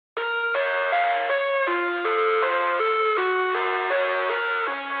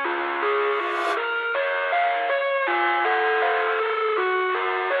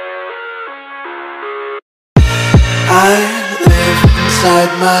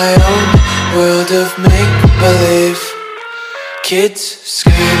inside my own world of make-believe. Kids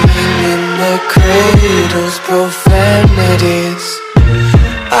screaming in their cradles, profanities.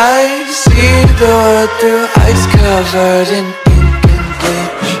 I see the world through ice covered in ink and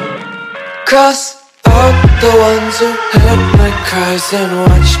bleach. Cross out the ones who heard my cries and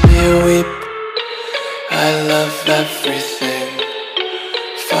watched me weep. I love everything.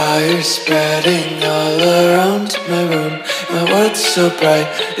 Fire spreading all around my room. My world's so bright,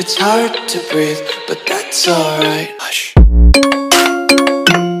 it's hard to breathe, but that's alright. Hush.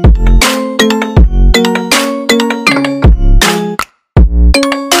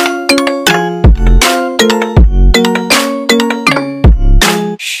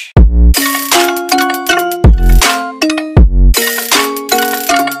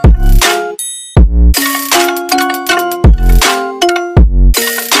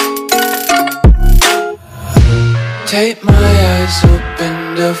 Take my eyes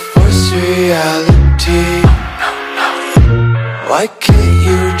open to force reality. Why can't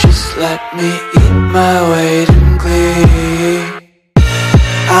you just let me eat my weight in glee?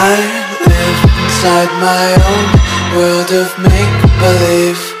 I live inside my own world of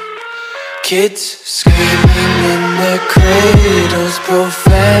make-believe. Kids screaming in their cradles,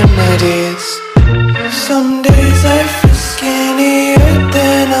 profanities. Some days I feel skinnier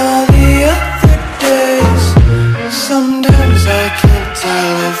than all the other days. Sometimes I can't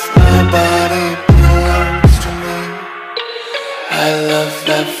tell if my body belongs to me. I love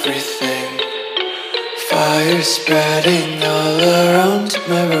everything. Fire spreading all around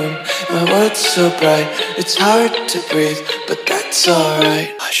my room. My world's so bright, it's hard to breathe, but that's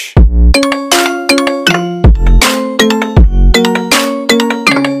alright. Hush.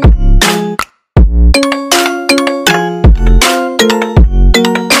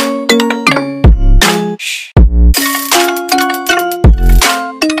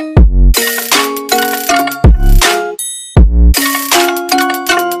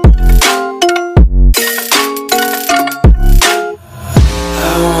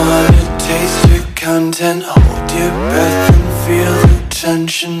 And hold your breath and feel the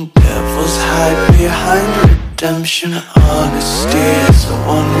tension. Devils hide behind redemption. Honesty is a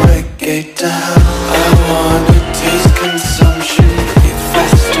one-way gate to hell. I wanna taste consumption. Breathe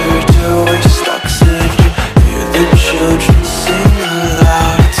faster to waste oxygen. Hear the children sing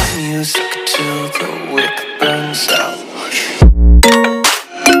aloud. It's music till the wick burns out.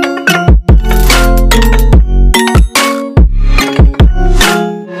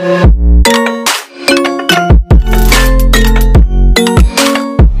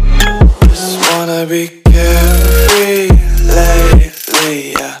 Be carefree lately,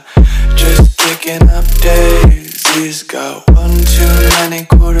 yeah. Just picking up daisies. Got one too many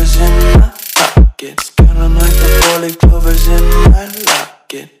quarters in my pockets. Counting like the 4-leaf clovers in my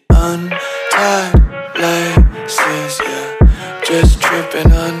locket. Untied laces, yeah. Just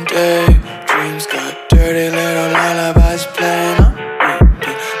tripping on daydreams. Got dirty little lullabies playing on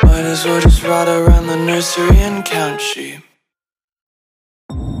repeat. Might as well just ride around the nursery and count sheep.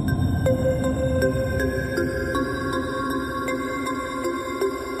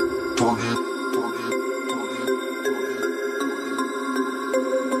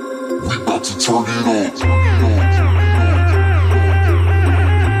 To turn it on.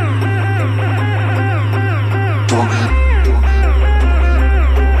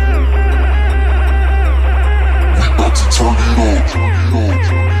 We about to turn it on.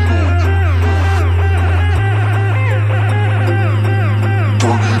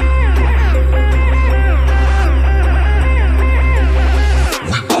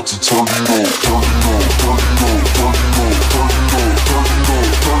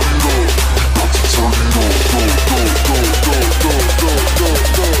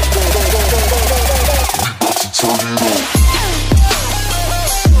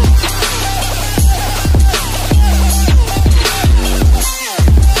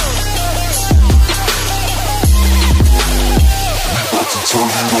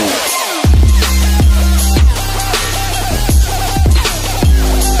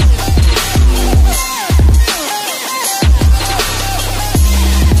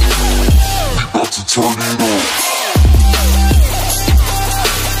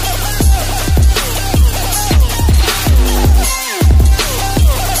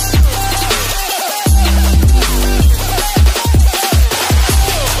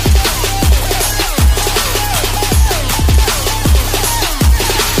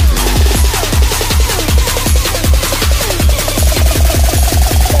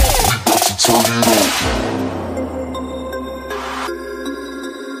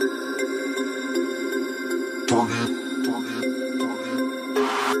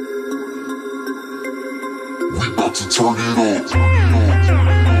 about to turn it up.